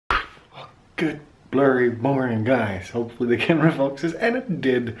Good blurry morning, guys. Hopefully the camera focuses, and it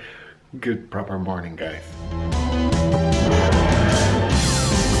did. Good proper morning, guys.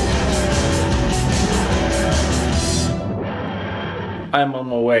 I'm on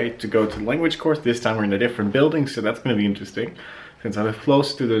my way to go to the language course. This time we're in a different building, so that's going to be interesting. Since I live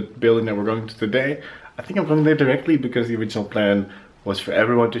close to the building that we're going to today, I think I'm going there directly because the original plan was for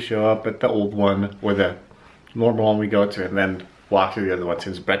everyone to show up at the old one or the normal one we go to and then walk to the other one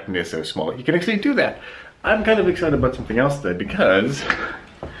since Bretten is so small. You can actually do that. I'm kind of excited about something else today because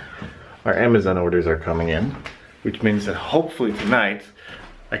our Amazon orders are coming in, which means that hopefully tonight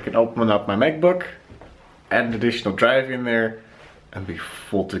I can open up my Macbook, add an additional drive in there, and be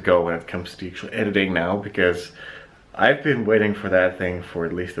full to go when it comes to actual editing now, because I've been waiting for that thing for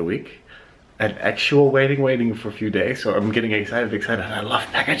at least a week. And actual waiting for a few days, so I'm getting excited. I love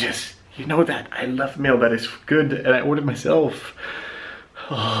packages. You know that. I love mail that is good, and I ordered myself.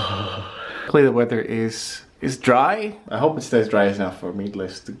 Luckily the weather is dry. I hope it stays dry enough for me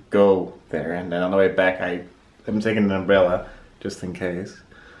to go there, and then on the way back I'm taking an umbrella just in case.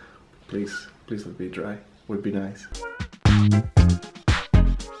 Please let it be dry. Would be nice.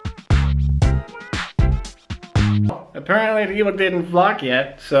 Apparently the ebook didn't vlog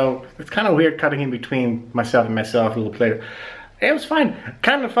yet, so it's kind of weird cutting in between myself a little bit later. It was fine,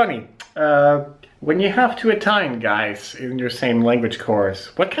 kind of funny. When you have to attain guys in your same language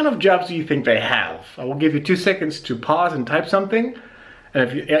course, what kind of jobs do you think they have? I will give you 2 seconds to pause and type something,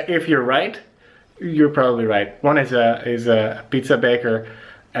 and if you're right, you're probably right. One is a pizza baker,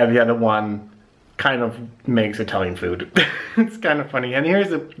 and the other one kind of makes Italian food. It's kind of funny, and here's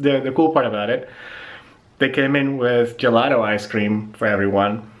the cool part about it. They came in with gelato ice cream for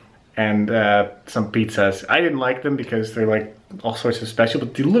everyone and some pizzas. I didn't like them because they're like all sorts of special,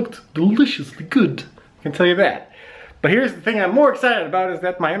 but they looked deliciously good, I can tell you that. But here's the thing I'm more excited about is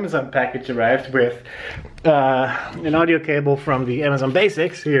that my Amazon package arrived with an audio cable from the Amazon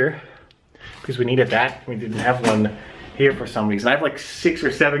Basics here, because we needed that. We didn't have one here for some reason. I have like 6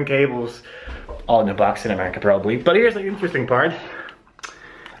 or 7 cables, all in a box in America probably. But here's the interesting part.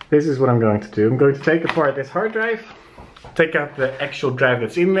 This is what I'm going to do. I'm going to take apart this hard drive, take out the actual drive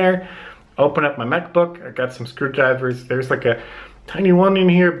that's in there, open up my MacBook. I got some screwdrivers. There's like a tiny one in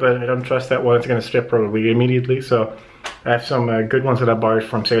here, but I don't trust that one. It's gonna strip probably immediately. So I have some good ones that I borrowed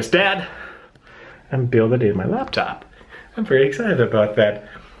from Sara's dad and build it in my laptop. I'm very excited about that.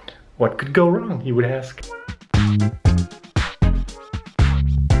 What could go wrong, you would ask?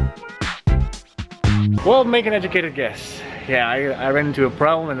 Well, make an educated guess. Yeah, I ran into a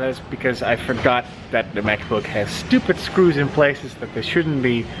problem, and that's because I forgot that the MacBook has stupid screws in places that there shouldn't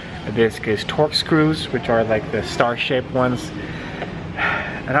be. This is Torx screws, which are like the star-shaped ones.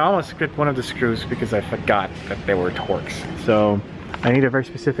 And I almost skipped one of the screws because I forgot that they were Torx. So I need a very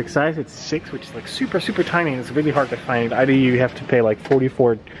specific size. It's 6, which is like super tiny, and it's really hard to find. Either you have to pay like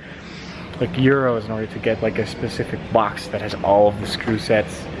 44 euros in order to get like a specific box that has all of the screw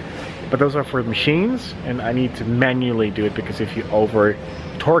sets. But those are for machines, and I need to manually do it because if you over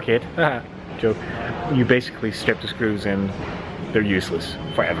torque it, joke, you basically strip the screws and they're useless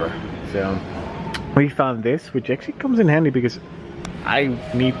forever. So we found this, which actually comes in handy because I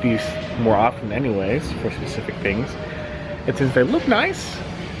need these more often anyways for specific things. And since they look nice,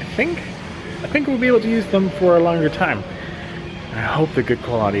 I think we'll be able to use them for a longer time. I hope they're good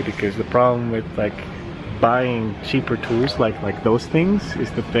quality, because the problem with like buying cheaper tools like those things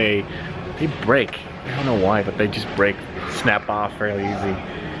is that they break. I don't know why, but they just break, snap off fairly easy.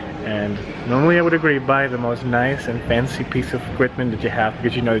 And normally I would agree, buy the most nice and fancy piece of equipment that you have,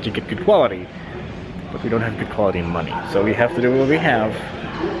 because you know that you get good quality. But we don't have good quality money, so we have to do what we have.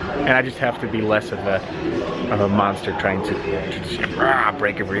 And I just have to be less of a monster trying to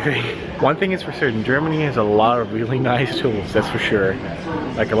break everything. One thing is for certain, Germany has a lot of really nice tools, that's for sure.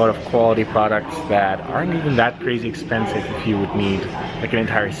 Like a lot of quality products that aren't even that crazy expensive if you would need like an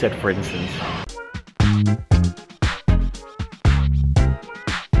entire set, for instance.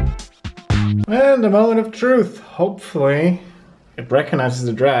 And the moment of truth. Hopefully it recognizes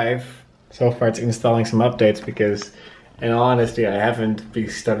the drive. So far it's installing some updates, because in all honesty, I haven't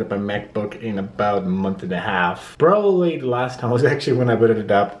restarted my MacBook in about a month and a half. Probably the last time was actually when I booted it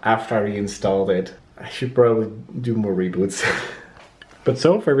up after I reinstalled it. I should probably do more reboots. But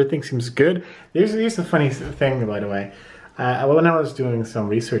so far everything seems good. Here's the funny thing, by the way. When I was doing some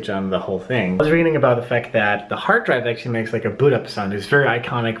research on the whole thing, I was reading about the fact that the hard drive actually makes like a boot up sound. It's very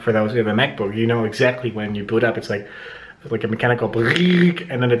iconic for those who have a MacBook. You know exactly when you boot up, it's like a mechanical bleak,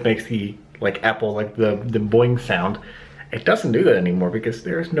 and then it makes the like Apple, like the boing sound. It doesn't do that anymore because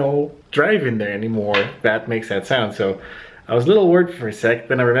there's no drive in there anymore that makes that sound. So I was a little worried for a sec,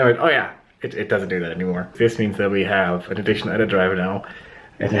 then I remembered, oh yeah, it doesn't do that anymore. This means that we have an additional edit drive now,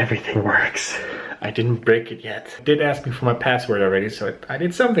 and everything works. I didn't break it yet. It did ask me for my password already, so I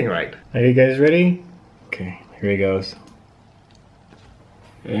did something right. Are you guys ready? Okay, here he goes.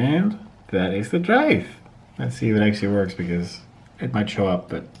 And that is the drive. Let's see if it actually works, because it might show up,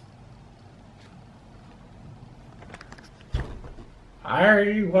 but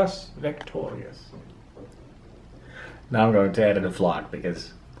I was victorious. Now I'm going to edit a vlog,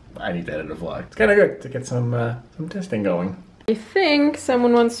 because I need to edit a vlog. It's kind of good to get some testing going. I think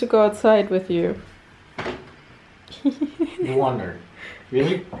someone wants to go outside with you. No wonder.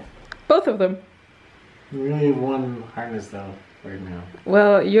 Really? Both of them. You really have one harness though, right now.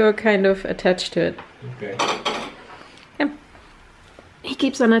 Well, you're kind of attached to it. Okay. Come. He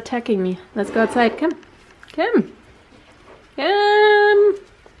keeps on attacking me. Let's go outside. Come. Come. Come.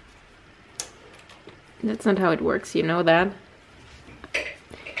 That's not how it works, you know that?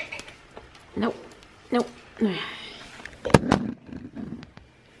 Nope. Nope.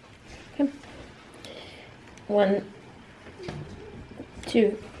 Come. 1,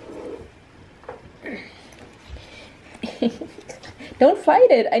 2. Don't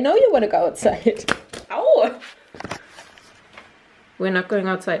fight it. I know you want to go outside. Ow! We're not going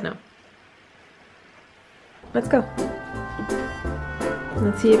outside now. Let's go.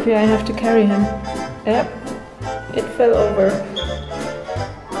 Let's see if I have to carry him. Yep. It fell over.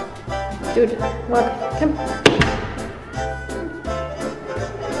 Dude, walk. Come.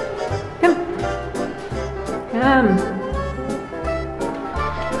 Come. Come.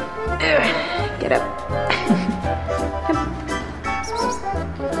 Get up. Come.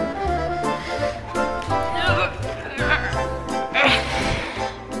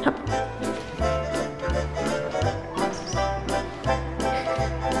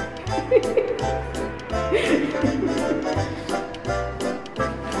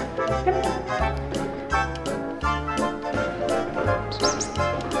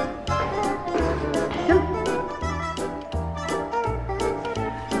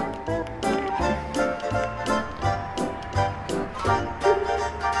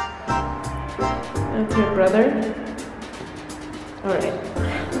 That's your brother. Alright,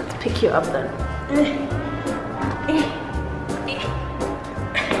 let's pick you up then.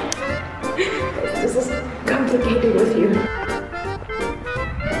 This is complicated with you.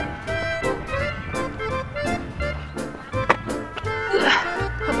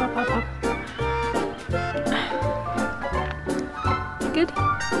 Hop, hop, hop, hop. Good?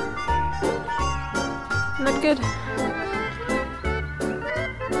 Not good?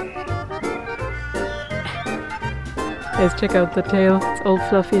 Guys, check out the tail. It's all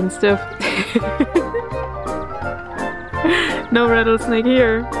fluffy and stuff. No rattlesnake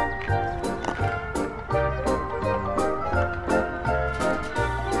here.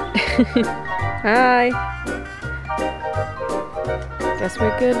 Hi. Guess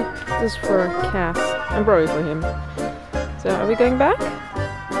we're good. This is for Cass. And probably for him. So, are we going back?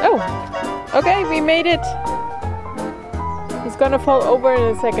 Oh! Okay, we made it! He's gonna fall over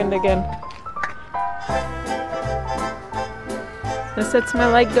in a second again. Does that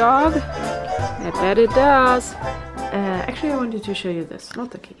smell like dog? I bet it does. Actually, I wanted to show you this,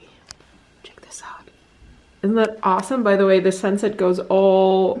 not the kitty. Check this out. Isn't that awesome? By the way, the sunset goes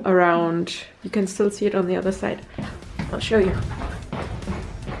all around. You can still see it on the other side. I'll show you.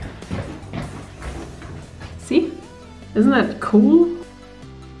 See? Isn't that cool?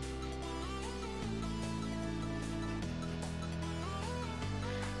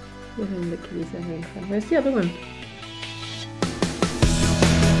 The kitties are having fun. Where's the other one?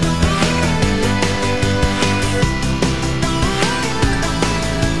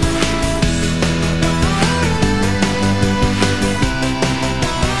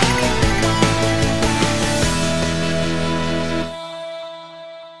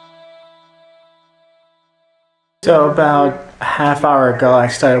 So about a half hour ago I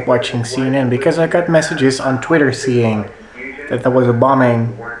started watching CNN because I got messages on Twitter saying that there was a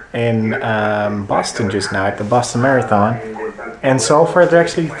bombing in Boston just now at the Boston Marathon, and so far there are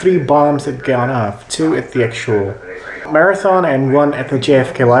actually 3 bombs that gone off, 2 at the actual marathon and 1 at the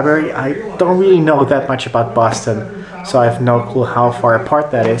JFK library. I don't really know that much about Boston, so I have no clue how far apart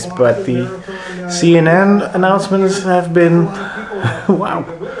that is, but the CNN announcements have been wow,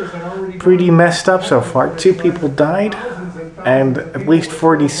 pretty messed up so far. 2 people died and at least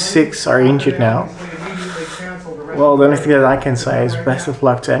 46 are injured now. Well, the only thing that I can say is best of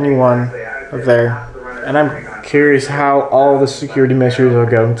luck to anyone there. And I'm curious how all the security measures are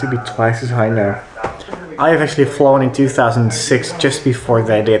going to be twice as high now. I have actually flown in 2006 just before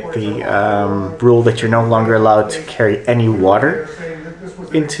they did the rule that you're no longer allowed to carry any water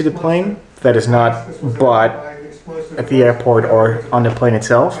into the plane. that is not bought at the airport or on the plane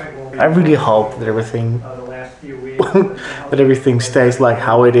itself. I really hope that everything that everything stays like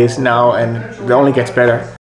how it is now and it only gets better.